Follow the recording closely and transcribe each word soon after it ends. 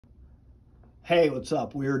Hey, what's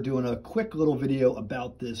up? We're doing a quick little video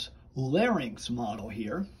about this larynx model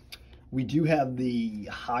here. We do have the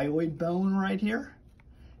hyoid bone right here,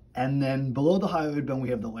 and then below the hyoid bone we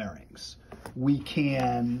have the larynx. We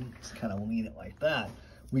can just kind of lean it like that.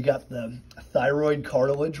 We got the thyroid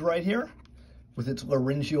cartilage right here with its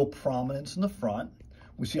laryngeal prominence in the front.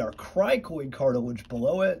 We see our cricoid cartilage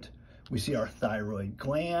below it. We see our thyroid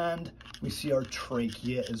gland. We see our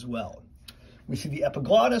trachea as well. We see the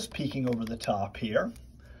epiglottis peeking over the top here.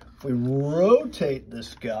 If we rotate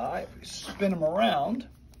this guy, if we spin him around,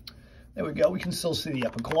 there we go. We can still see the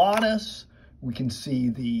epiglottis. We can see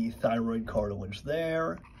the thyroid cartilage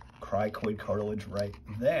there, cricoid cartilage right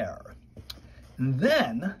there. And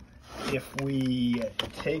then if we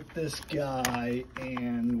take this guy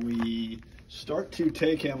and we start to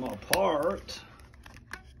take him apart,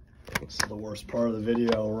 this is the worst part of the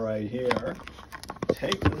video right here.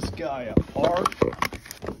 Take this guy apart.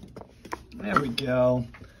 There we go.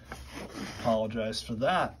 Apologize for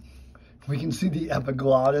that. We can see the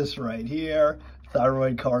epiglottis right here,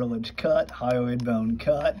 thyroid cartilage cut, hyoid bone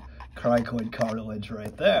cut, cricoid cartilage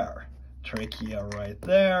right there, trachea right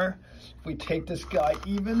there. If we take this guy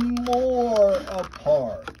even more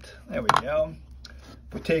apart, there we go.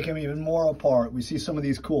 If we take him even more apart, we see some of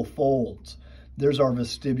these cool folds. There's our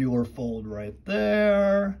vestibular fold right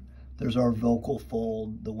there. There's our vocal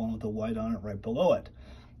fold, the one with the white on it right below it.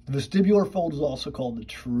 The vestibular fold is also called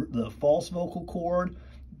the false vocal cord.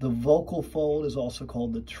 The vocal fold is also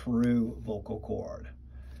called the true vocal cord.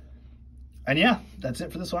 And yeah, that's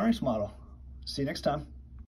it for this larynx model. See you next time.